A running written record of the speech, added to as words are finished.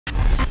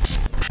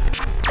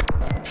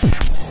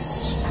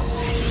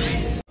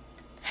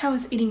How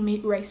is eating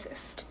meat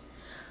racist?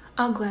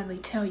 I'll gladly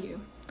tell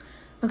you.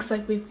 Looks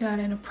like we've got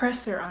an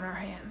oppressor on our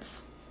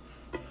hands.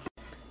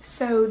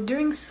 So,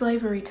 during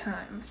slavery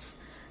times,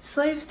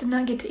 slaves did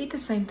not get to eat the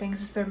same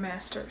things as their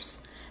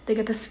masters. They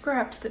got the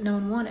scraps that no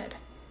one wanted,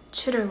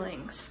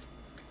 chitterlings.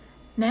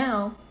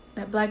 Now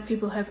that black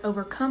people have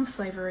overcome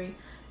slavery,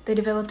 they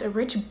developed a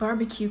rich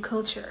barbecue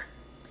culture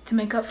to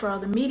make up for all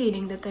the meat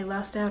eating that they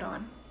lost out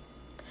on.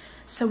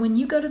 So when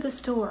you go to the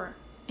store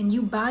and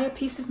you buy a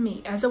piece of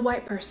meat as a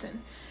white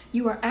person,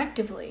 you are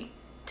actively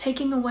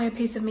taking away a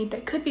piece of meat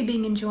that could be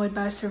being enjoyed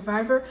by a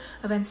survivor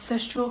of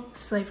ancestral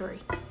slavery.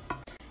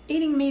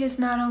 Eating meat is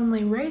not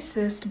only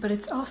racist, but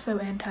it's also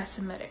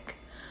anti-Semitic.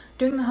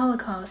 During the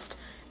Holocaust,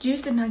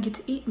 Jews did not get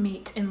to eat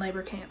meat in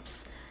labor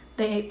camps.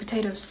 They ate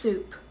potato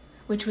soup,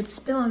 which would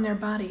spill on their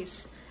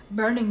bodies,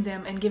 burning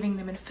them and giving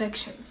them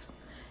infections.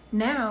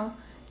 Now,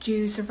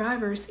 Jew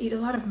survivors eat a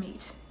lot of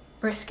meat,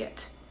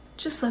 brisket.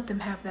 Just let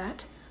them have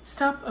that.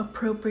 Stop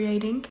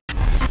appropriating.